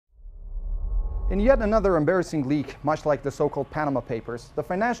In yet another embarrassing leak, much like the so-called Panama Papers, the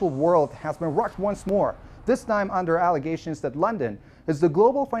financial world has been rocked once more, this time under allegations that London is the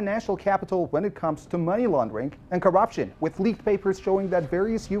global financial capital when it comes to money laundering and corruption, with leaked papers showing that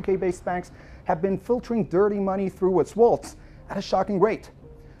various UK-based banks have been filtering dirty money through its vaults at a shocking rate.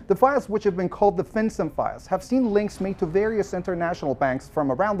 The files, which have been called the FinCEN files, have seen links made to various international banks from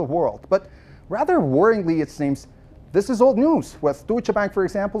around the world, but rather worryingly, it seems, this is old news, with Deutsche Bank, for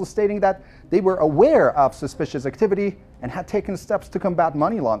example, stating that they were aware of suspicious activity and had taken steps to combat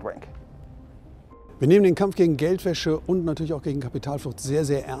money laundering. Wir nehmen den Kampf gegen Geldwäsche und natürlich auch gegen Kapitalflucht sehr,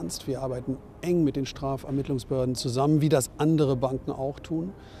 sehr ernst. Wir arbeiten eng mit den Strafermittlungsbehörden zusammen, wie das andere Banken auch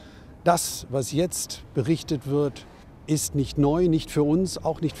tun. Das, was jetzt berichtet wird, ist nicht neu, nicht für uns,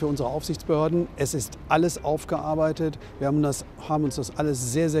 auch nicht für unsere Aufsichtsbehörden. Es ist alles aufgearbeitet. Wir haben uns das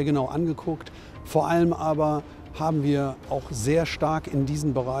alles sehr, sehr genau angeguckt. Vor allem aber haben wir auch sehr stark in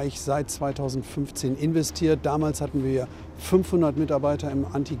diesen Bereich seit 2015 investiert. Damals hatten wir 500 Mitarbeiter im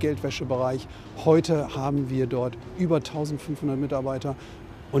Anti-Geldwäsche-Bereich. Heute haben wir dort über 1500 Mitarbeiter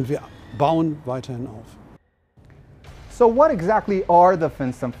und wir bauen weiterhin auf. So what exactly are the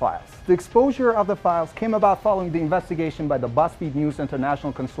FinCEN files? The exposure of the files came about following the investigation by the BuzzFeed News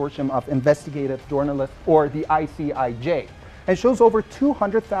International Consortium of Investigative Journalists, or the ICIJ, and shows over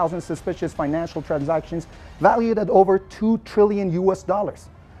 200,000 suspicious financial transactions valued at over $2 trillion.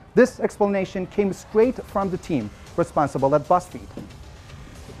 This explanation came straight from the team responsible at BuzzFeed.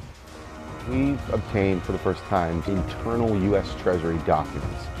 We've obtained for the first time internal U.S. Treasury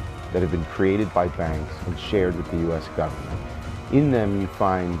documents that have been created by banks and shared with the U.S. government. In them you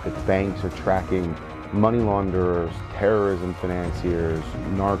find that banks are tracking money launderers, terrorism financiers,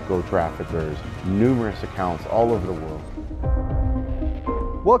 narco traffickers, numerous accounts all over the world.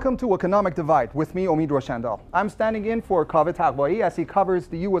 Welcome to Economic Divide with me, Omid Roshandal. I'm standing in for Kaveh Taqvai as he covers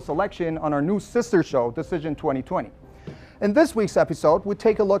the U.S. election on our new sister show, Decision 2020. In this week's episode, we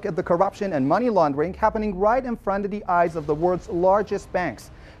take a look at the corruption and money laundering happening right in front of the eyes of the world's largest banks.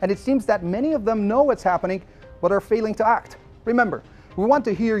 And it seems that many of them know it's happening, but are failing to act. Remember, we want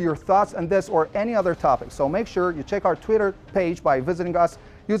to hear your thoughts on this or any other topic, so make sure you check our Twitter page by visiting us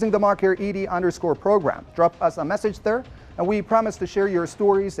using the mark here ED_program. Drop us a message there, and we promise to share your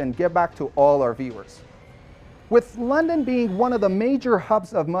stories and get back to all our viewers. With London being one of the major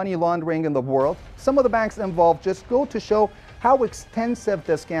hubs of money laundering in the world, some of the banks involved just go to show how extensive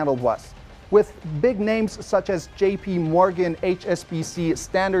the scandal was, with big names such as JP Morgan, HSBC,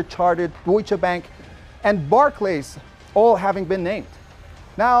 Standard Chartered, Deutsche Bank, and Barclays all having been named.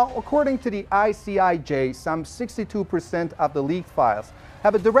 Now, according to the ICIJ, some 62% of the leaked files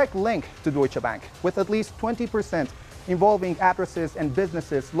have a direct link to Deutsche Bank, with at least 20% involving addresses and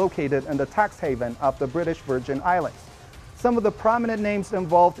businesses located in the tax haven of the British Virgin Islands. Some of the prominent names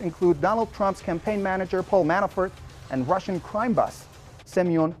involved include Donald Trump's campaign manager Paul Manafort and Russian crime boss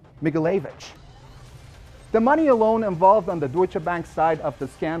Semyon Mogilevich. The money alone involved on the Deutsche Bank side of the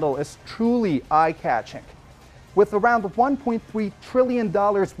scandal is truly eye-catching, with around $1.3 trillion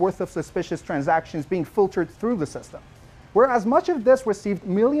worth of suspicious transactions being filtered through the system. Whereas much of this received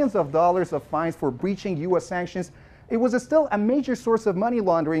millions of dollars of fines for breaching U.S. sanctions, it was still a major source of money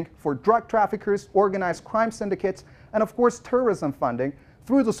laundering for drug traffickers, organized crime syndicates, and of course terrorism funding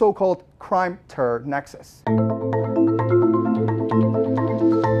through the so-called crime-terror nexus.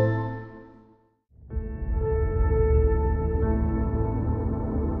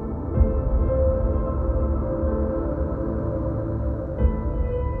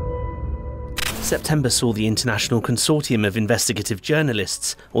 September saw the International Consortium of Investigative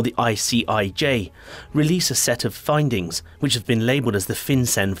Journalists, or the ICIJ, release a set of findings which have been labelled as the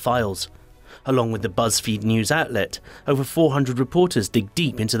FinCEN files. Along with the BuzzFeed news outlet, over 400 reporters dig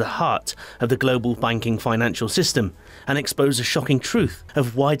deep into the heart of the global banking financial system and expose a shocking truth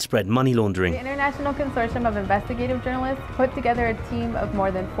of widespread money laundering. The International Consortium of Investigative Journalists put together a team of more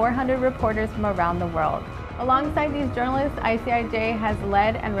than 400 reporters from around the world. Alongside these journalists, ICIJ has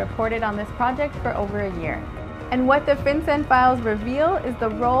led and reported on this project for over a year. And what the FinCEN files reveal is the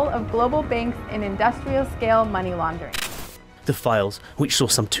role of global banks in industrial-scale money laundering. The files, which saw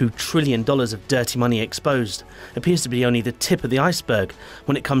some $2 trillion of dirty money exposed, appears to be only the tip of the iceberg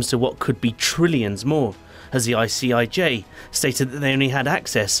when it comes to what could be trillions more, as the ICIJ stated that they only had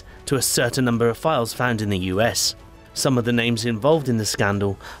access to a certain number of files found in the US. Some of the names involved in the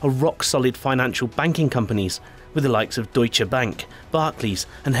scandal are rock-solid financial banking companies, with the likes of Deutsche Bank, Barclays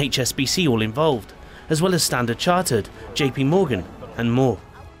and HSBC all involved, as well as Standard Chartered, JP Morgan and more.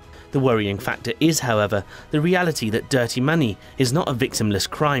 The worrying factor is, however, the reality that dirty money is not a victimless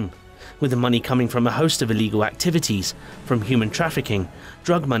crime, with the money coming from a host of illegal activities, from human trafficking,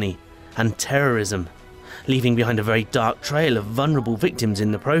 drug money and terrorism, leaving behind a very dark trail of vulnerable victims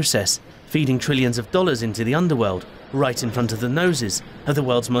in the process, feeding trillions of dollars into the underworld right in front of the noses of the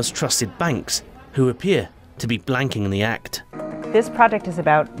world's most trusted banks, who appear to be blanking the act. This project is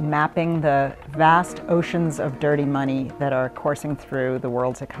about mapping the vast oceans of dirty money that are coursing through the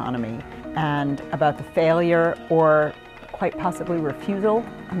world's economy, and about the failure or quite possibly refusal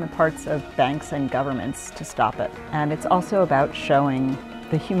on the parts of banks and governments to stop it. And it's also about showing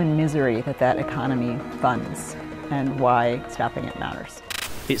the human misery that that economy funds and why stopping it matters.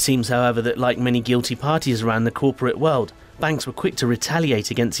 It seems, however, that like many guilty parties around the corporate world, banks were quick to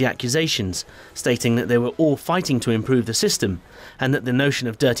retaliate against the accusations, stating that they were all fighting to improve the system and that the notion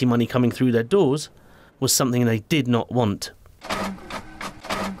of dirty money coming through their doors was something they did not want.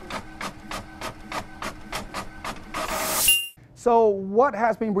 So what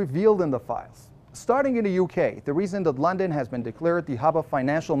has been revealed in the files? Starting in the UK, the reason that London has been declared the hub of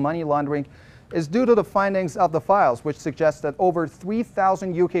financial money laundering is due to the findings of the files, which suggest that over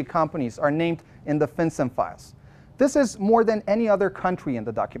 3,000 UK companies are named in the FinCEN files. This is more than any other country in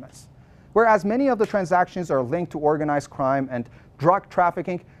the documents. Whereas many of the transactions are linked to organized crime and drug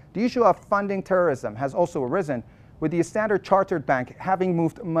trafficking, the issue of funding terrorism has also arisen, with the Standard Chartered Bank having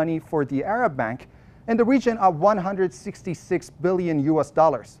moved money for the Arab Bank in the region of 166 billion US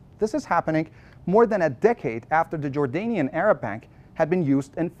dollars. This is happening more than a decade after the Jordanian Arab Bank had been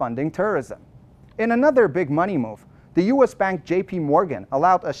used in funding terrorism. In another big money move, the US bank JP Morgan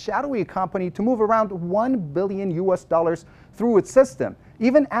allowed a shadowy company to move around 1 billion US dollars through its system,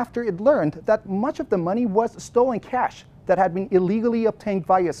 even after it learned that much of the money was stolen cash that had been illegally obtained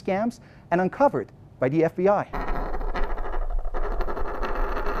via scams and uncovered by the FBI.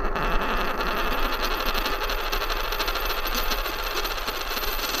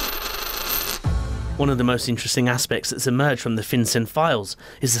 One of the most interesting aspects that's emerged from the FinCEN files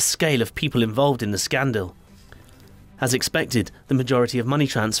is the scale of people involved in the scandal. As expected, the majority of money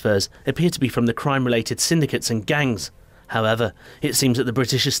transfers appear to be from the crime-related syndicates and gangs. However, it seems that the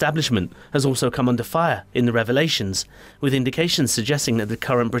British establishment has also come under fire in the revelations, with indications suggesting that the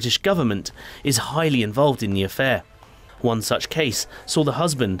current British government is highly involved in the affair. One such case saw the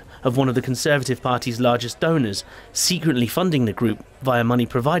husband of one of the Conservative Party's largest donors secretly funding the group via money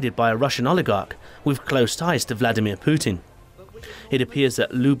provided by a Russian oligarch with close ties to Vladimir Putin. It appears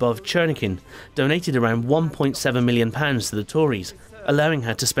that Lyubov Chernyshkin donated around £1.7 million to the Tories, allowing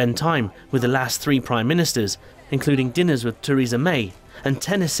her to spend time with the last three prime ministers, including dinners with Theresa May and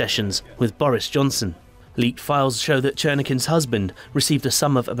tennis sessions with Boris Johnson. Leaked files show that Chernyshkin's husband received a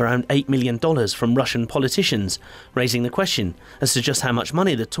sum of around $8 million from Russian politicians, raising the question as to just how much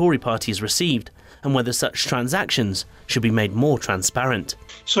money the Tory party has received and whether such transactions should be made more transparent.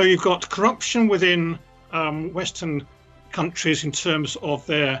 So you've got corruption within Western countries in terms of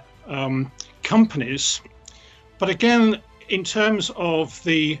their companies, but again, in terms of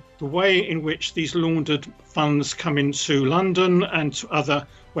the way in which these laundered funds come into London and to other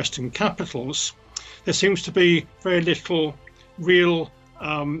Western capitals, there seems to be very little real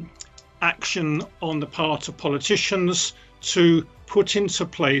action on the part of politicians to put into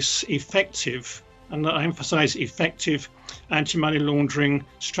place effective, and I emphasize effective, anti-money laundering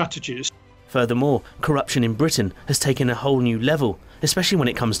strategies. Furthermore, corruption in Britain has taken a whole new level, especially when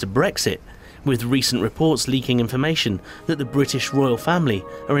it comes to Brexit, with recent reports leaking information that the British royal family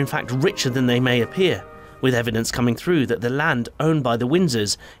are in fact richer than they may appear, with evidence coming through that the land owned by the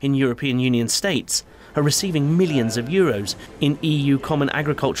Windsors in European Union states are receiving millions of euros in EU Common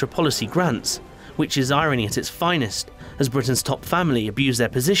Agriculture Policy grants, which is irony at its finest, as Britain's top family abuse their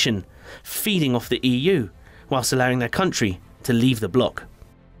position, feeding off the EU, whilst allowing their country to leave the bloc.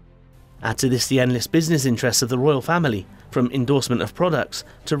 Add to this the endless business interests of the royal family, from endorsement of products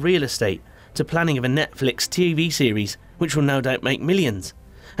to real estate to planning of a Netflix TV series, which will no doubt make millions.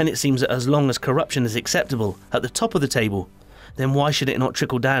 And it seems that as long as corruption is acceptable at the top of the table, then why should it not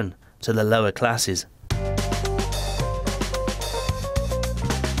trickle down to the lower classes?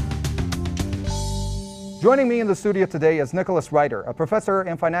 Joining me in the studio today is Nicholas Ryder, a professor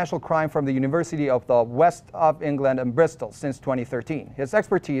in financial crime from the University of the West of England in Bristol since 2013. His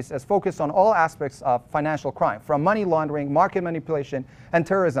expertise is focused on all aspects of financial crime, from money laundering, market manipulation, and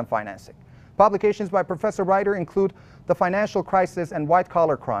terrorism financing. Publications by Professor Ryder include The Financial Crisis and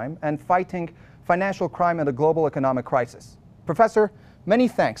White-Collar Crime and Fighting Financial Crime and the Global Economic Crisis. Professor, many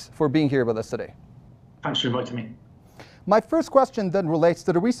thanks for being here with us today. Thanks for inviting me. My first question then relates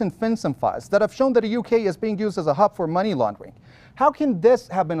to the recent FinCEN files that have shown that the UK is being used as a hub for money laundering. How can this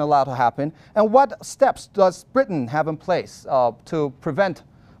have been allowed to happen, and what steps does Britain have in place to prevent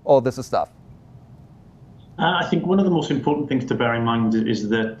all this stuff? I think one of the most important things to bear in mind is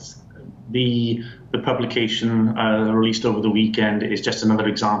that the publication released over the weekend is just another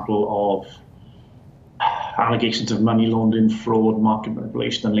example of allegations of money laundering, fraud, market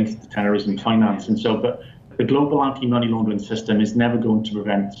manipulation, and links to terrorism finance. And so, but the global anti-money laundering system is never going to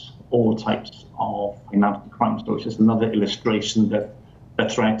prevent all types of financial crime. So it's just another illustration that the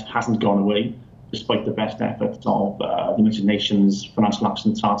threat hasn't gone away, despite the best efforts of the United Nations Financial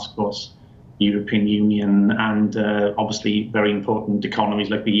Action Task Force, the European Union, and obviously very important economies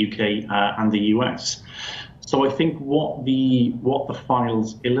like the UK and the US. So I think what the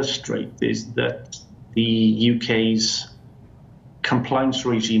files illustrate is that the UK's compliance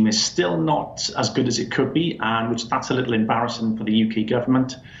regime is still not as good as it could be, and that's a little embarrassing for the UK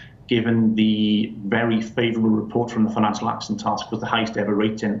government, given the very favourable report from the Financial Action Task Force, the highest ever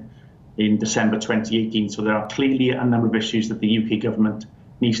rating in December 2018. So there are clearly a number of issues that the UK government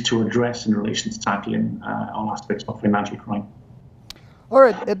needs to address in relation to tackling all aspects of financial crime. All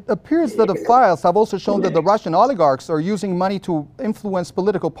right, it appears that the files have also shown that the Russian oligarchs are using money to influence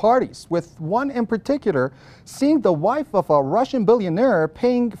political parties, with one in particular seeing the wife of a Russian billionaire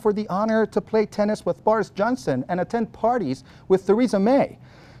paying for the honor to play tennis with Boris Johnson and attend parties with Theresa May.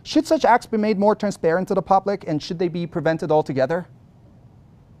 Should such acts be made more transparent to the public, and should they be prevented altogether?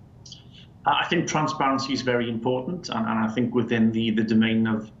 I think transparency is very important, and I think within the domain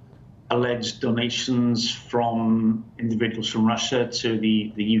of alleged donations from individuals from Russia to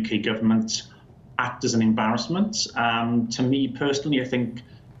the UK government act as an embarrassment. To me personally, I think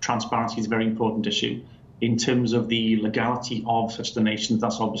transparency is a very important issue. In terms of the legality of such donations,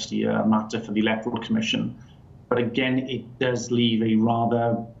 that's obviously a matter for the Electoral Commission. But again, it does leave a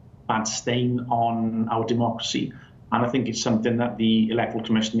rather bad stain on our democracy. And I think it's something that the Electoral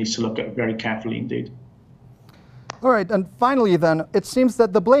Commission needs to look at very carefully indeed. All right, and finally then, it seems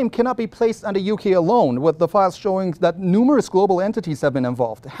that the blame cannot be placed on the UK alone, with the files showing that numerous global entities have been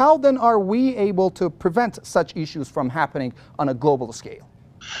involved. How then are we able to prevent such issues from happening on a global scale?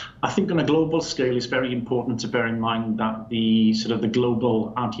 I think on a global scale, it's very important to bear in mind that the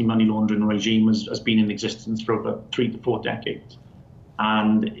global anti-money laundering regime has been in existence for over 3 to 4 decades.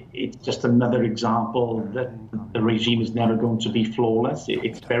 And it's just another example that the regime is never going to be flawless.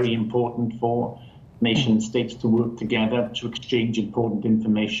 It's very important for nation states to work together to exchange important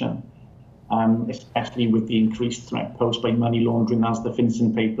information, especially with the increased threat posed by money laundering, as the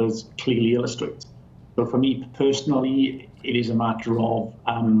FinCEN papers clearly illustrate. So for me personally, it is a matter of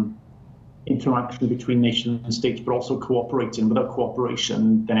interaction between nation states, but also cooperating. Without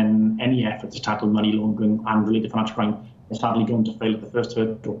cooperation, then any effort to tackle money laundering and related financial crime is sadly going to fail at the first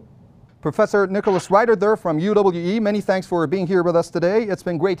hurdle. Professor Nicholas Ryder there from UWE, many thanks for being here with us today. It's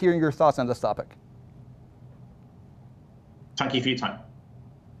been great hearing your thoughts on this topic. Thank you for your time.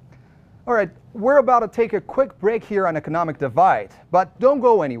 All right, we're about to take a quick break here on Economic Divide, but don't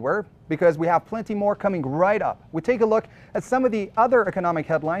go anywhere because we have plenty more coming right up. We take a look at some of the other economic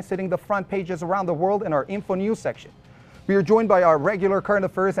headlines hitting the front pages around the world in our Info News section. We are joined by our regular current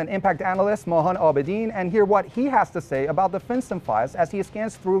affairs and impact analyst, Mohan Abedin, and hear what he has to say about the FinCEN files as he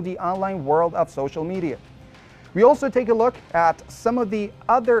scans through the online world of social media. We also take a look at some of the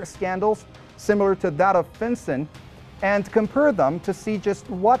other scandals similar to that of FinCEN and compare them to see just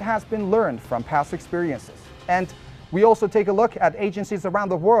what has been learned from past experiences. And we also take a look at agencies around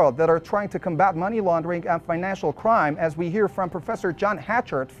the world that are trying to combat money laundering and financial crime, as we hear from Professor John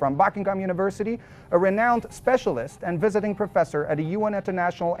Hatchard from Buckingham University, a renowned specialist and visiting professor at the UN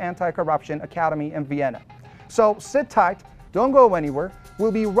International Anti-Corruption Academy in Vienna. So sit tight, don't go anywhere.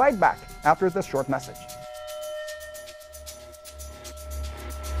 We'll be right back after this short message.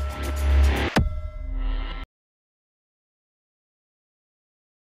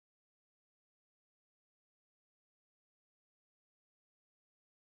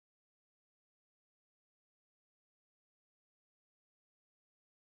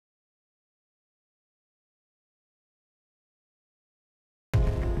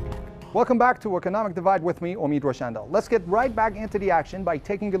 Welcome back to Economic Divide with me, Omid Roshandal. Let's get right back into the action by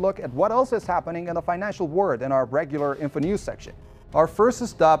taking a look at what else is happening in the financial world in our regular Info News section. Our first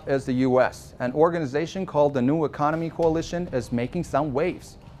stop is the US. An organization called the New Economy Coalition is making some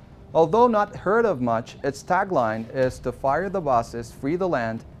waves. Although not heard of much, its tagline is to fire the bosses, free the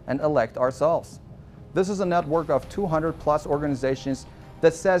land, and elect ourselves. This is a network of 200 plus organizations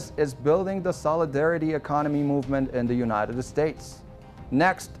that says it's building the solidarity economy movement in the United States.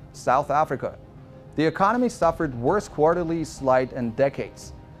 Next, South Africa. The economy suffered worst quarterly slide in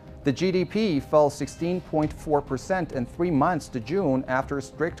decades. The GDP fell 16.4% in 3 months to June after a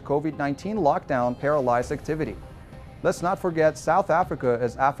strict COVID-19 lockdown paralyzed activity. Let's not forget South Africa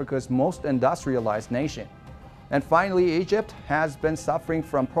is Africa's most industrialized nation. And finally, Egypt has been suffering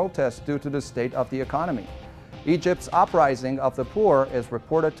from protests due to the state of the economy. Egypt's uprising of the poor is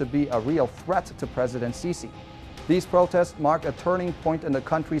reported to be a real threat to President Sisi. These protests mark a turning point in the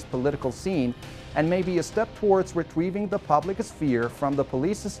country's political scene and may be a step towards retrieving the public sphere from the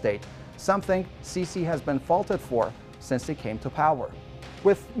police state, something Sisi has been faulted for since he came to power.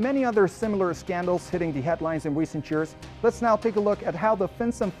 With many other similar scandals hitting the headlines in recent years, let's now take a look at how the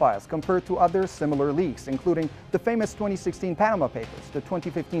FinCEN files compare to other similar leaks, including the famous 2016 Panama Papers, the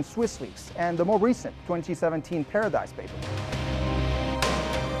 2015 Swiss leaks, and the more recent 2017 Paradise Papers.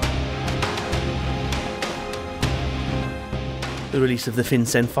 The release of the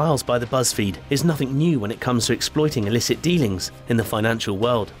FinCEN files by the BuzzFeed is nothing new when it comes to exploiting illicit dealings in the financial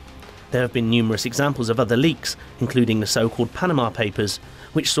world. There have been numerous examples of other leaks, including the so-called Panama Papers,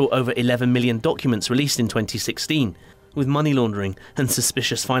 which saw over 11 million documents released in 2016, with money laundering and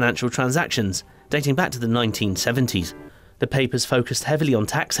suspicious financial transactions dating back to the 1970s. The papers focused heavily on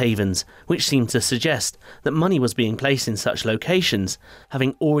tax havens, which seemed to suggest that money was being placed in such locations,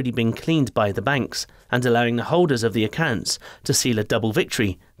 having already been cleaned by the banks, and allowing the holders of the accounts to seal a double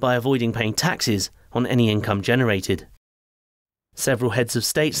victory by avoiding paying taxes on any income generated. Several heads of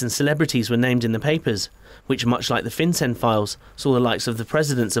states and celebrities were named in the papers, which, much like the FinCEN files, saw the likes of the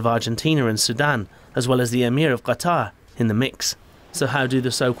presidents of Argentina and Sudan, as well as the Emir of Qatar, in the mix. So how do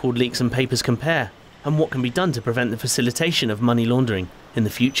the so-called leaks and papers compare? And what can be done to prevent the facilitation of money laundering in the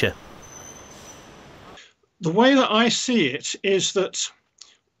future? The way that I see it is that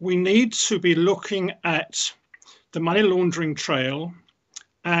we need to be looking at the money laundering trail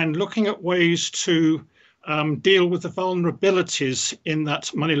and looking at ways to deal with the vulnerabilities in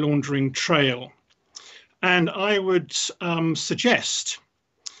that money laundering trail. And I would suggest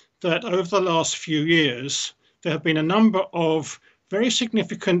that over the last few years, there have been a number of very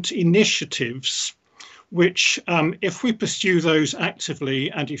significant initiatives which, if we pursue those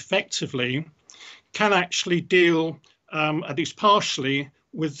actively and effectively, can actually deal, at least partially,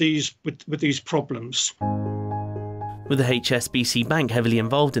 with these problems. With the HSBC Bank heavily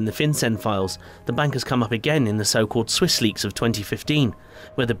involved in the FinCEN files, the bank has come up again in the so-called Swiss leaks of 2015,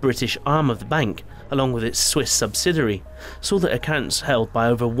 where the British arm of the bank, along with its Swiss subsidiary, saw that accounts held by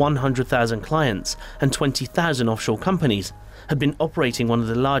over 100,000 clients and 20,000 offshore companies had been operating one of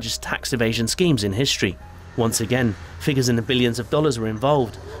the largest tax evasion schemes in history. Once again, figures in the billions of dollars were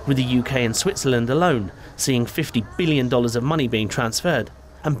involved, with the UK and Switzerland alone seeing $50 billion of money being transferred,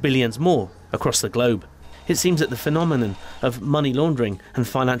 and billions more across the globe. It seems that the phenomenon of money laundering and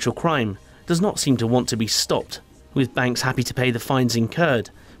financial crime does not seem to want to be stopped, with banks happy to pay the fines incurred,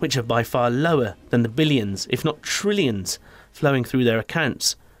 which are by far lower than the billions, if not trillions, flowing through their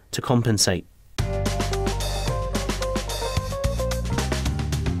accounts to compensate.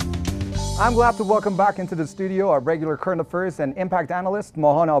 I'm glad to welcome back into the studio our regular current affairs and impact analyst,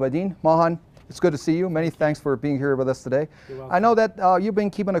 Mohan Abedin. Mohan, it's good to see you. Many thanks for being here with us today. I know that you've been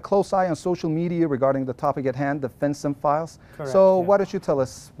keeping a close eye on social media regarding the topic at hand, the FinCEN files. Correct, so yeah. why don't you tell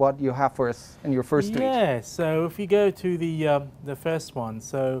us what you have for us in your first tweet? Yeah, so if you go to the first one,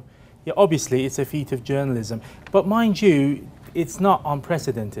 so yeah, obviously it's a feat of journalism. But mind you, it's not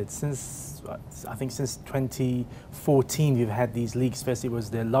unprecedented. I think since 2014 we've had these leaks. First it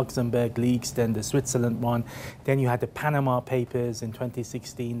was the Luxembourg leaks, then the Switzerland one, then you had the Panama Papers in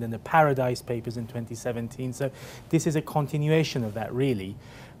 2016, then the Paradise Papers in 2017. So this is a continuation of that, really.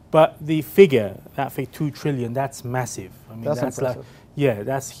 But the figure, that figure 2 trillion, that's massive. I mean, that's impressive. like, yeah,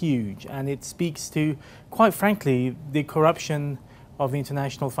 that's huge. And it speaks to, quite frankly, the corruption of the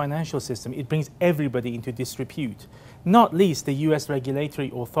international financial system. It brings everybody into disrepute. Not least the US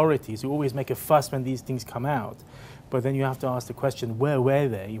regulatory authorities, who always make a fuss when these things come out. But then you have to ask the question, where were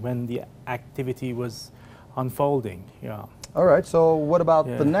they when the activity was unfolding? Yeah. All right, so what about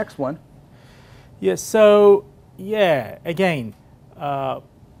the next one? Yeah, so, yeah, again,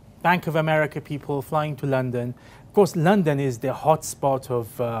 Bank of America people flying to London. Of course, London is the hotspot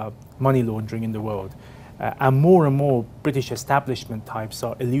of money laundering in the world. And more British establishment types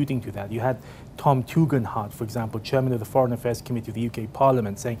are alluding to that. You had Tom Tugendhat, for example, chairman of the Foreign Affairs Committee of the UK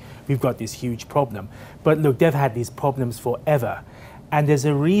Parliament, saying, we've got this huge problem. But look, they've had these problems forever. And there's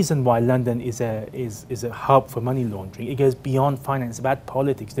a reason why London is a hub for money laundering. It goes beyond finance, it's about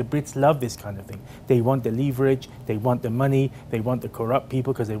politics. The Brits love this kind of thing. They want the leverage, they want the money, they want the corrupt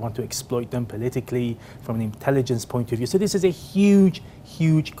people because they want to exploit them politically from an intelligence point of view. So this is a huge,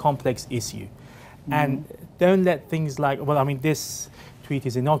 huge, complex issue. And don't let things like, well, I mean, this tweet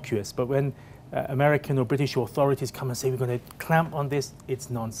is innocuous, but when American or British authorities come and say we're going to clamp on this, it's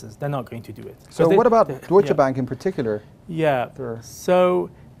nonsense. They're not going to do it. So what about Deutsche Bank in particular? Yeah, so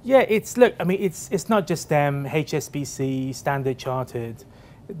Yeah, look, I mean, it's not just them, HSBC, Standard Chartered,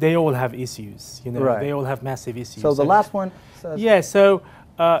 they all have issues, you know, right. They all have massive issues. So the last one says... Yeah, so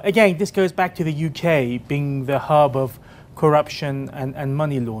again, this goes back to the UK being the hub of corruption and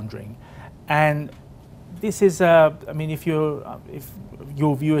money laundering. And this is, I mean, if your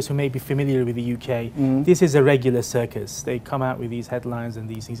viewers who may be familiar with the UK, this is a regular circus. They come out with these headlines and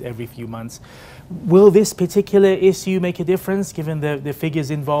these things every few months. Will this particular issue make a difference given the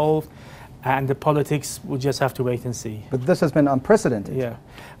figures involved? And the politics, we'll just have to wait and see. But this has been unprecedented. Yeah.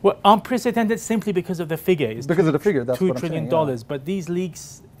 Well, unprecedented simply because of the figure. It's because of the figure, that's what $2 trillion. Yeah. But these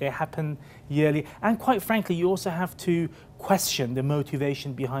leaks, they happen yearly. And quite frankly, you also have to question the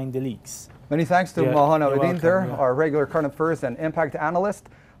motivation behind the leaks. Many thanks to Mohan Aludin, our regular current affairs and impact analyst.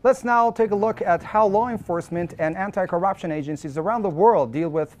 Let's now take a look at how law enforcement and anti-corruption agencies around the world deal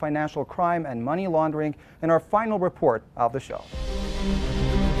with financial crime and money laundering in our final report of the show.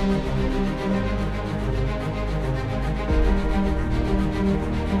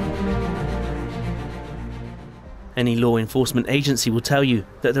 Any law enforcement agency will tell you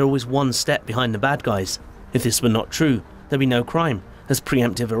that they're always one step behind the bad guys. If this were not true, there'd be no crime, as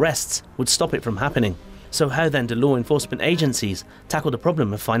preemptive arrests would stop it from happening. So how then do law enforcement agencies tackle the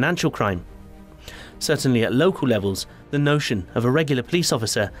problem of financial crime? Certainly at local levels, the notion of a regular police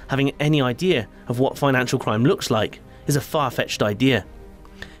officer having any idea of what financial crime looks like is a far-fetched idea.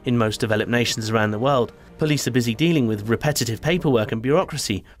 In most developed nations around the world, police are busy dealing with repetitive paperwork and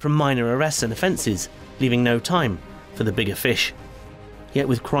bureaucracy from minor arrests and offences, leaving no time for the bigger fish. Yet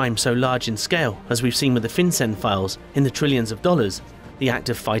with crime so large in scale, as we've seen with the FinCEN files in the trillions of dollars, the act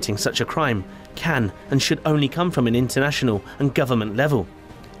of fighting such a crime can and should only come from an international and government level.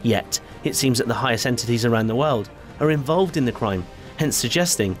 Yet, it seems that the highest entities around the world are involved in the crime, hence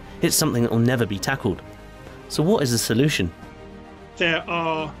suggesting it's something that will never be tackled. So what is the solution? There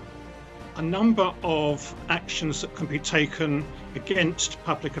are a number of actions that can be taken against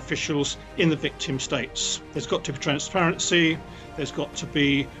public officials in the victim states. There's got to be transparency, there's got to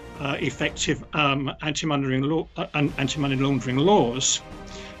be effective anti-money laundering laws,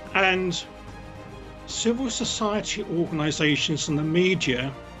 and civil society organisations and the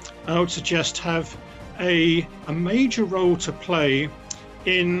media, I would suggest, have a major role to play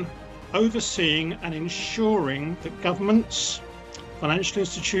in overseeing and ensuring that governments, financial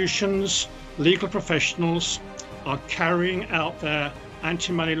institutions, legal professionals are carrying out their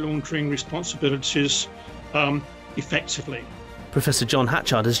anti-money laundering responsibilities effectively. Professor John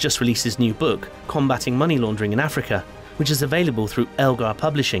Hatchard has just released his new book, Combating Money Laundering in Africa, which is available through Elgar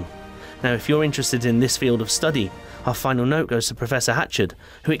Publishing. Now, if you're interested in this field of study, our final note goes to Professor Hatchard,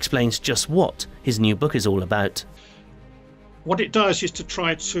 who explains just what his new book is all about. What it does is to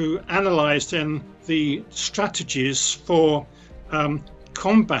try to analyse then the strategies for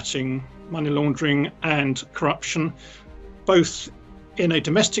combating money laundering and corruption, both in a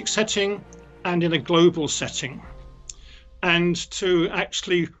domestic setting and in a global setting, and to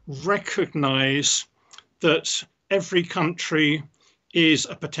actually recognise that every country is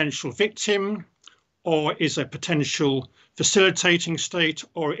a potential victim, or is a potential facilitating state,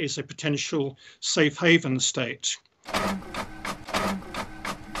 or is a potential safe haven state.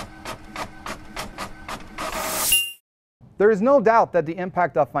 There is no doubt that the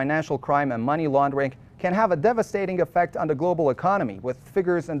impact of financial crime and money laundering can have a devastating effect on the global economy. With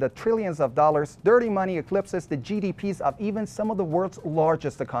figures in the trillions of dollars, dirty money eclipses the GDPs of even some of the world's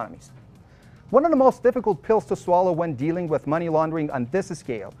largest economies. One of the most difficult pills to swallow when dealing with money laundering on this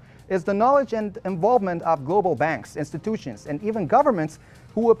scale is the knowledge and involvement of global banks, institutions, and even governments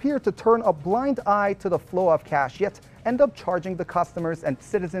who appear to turn a blind eye to the flow of cash, yet end up charging the customers and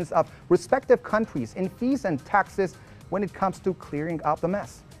citizens of respective countries in fees and taxes when it comes to clearing up the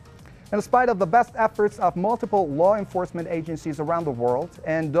mess. In spite of the best efforts of multiple law enforcement agencies around the world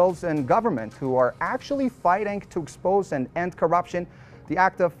and those in government who are actually fighting to expose and end corruption, the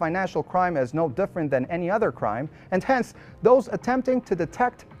act of financial crime is no different than any other crime, and hence those attempting to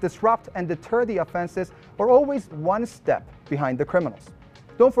detect, disrupt, and deter the offenses are always one step behind the criminals.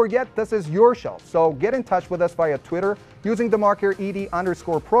 Don't forget, this is your show, so get in touch with us via Twitter using the marker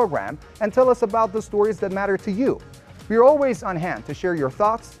ED_program and tell us about the stories that matter to you. We're always on hand to share your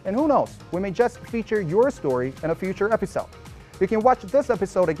thoughts, and who knows, we may just feature your story in a future episode. You can watch this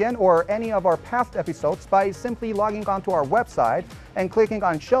episode again or any of our past episodes by simply logging onto our website and clicking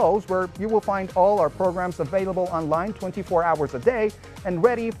on shows, where you will find all our programs available online 24 hours a day and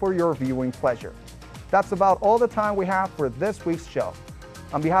ready for your viewing pleasure. That's about all the time we have for this week's show.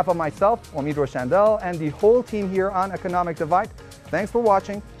 On behalf of myself, Omid Roshandel, and the whole team here on Economic Divide, thanks for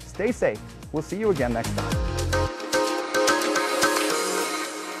watching, stay safe, we'll see you again next time.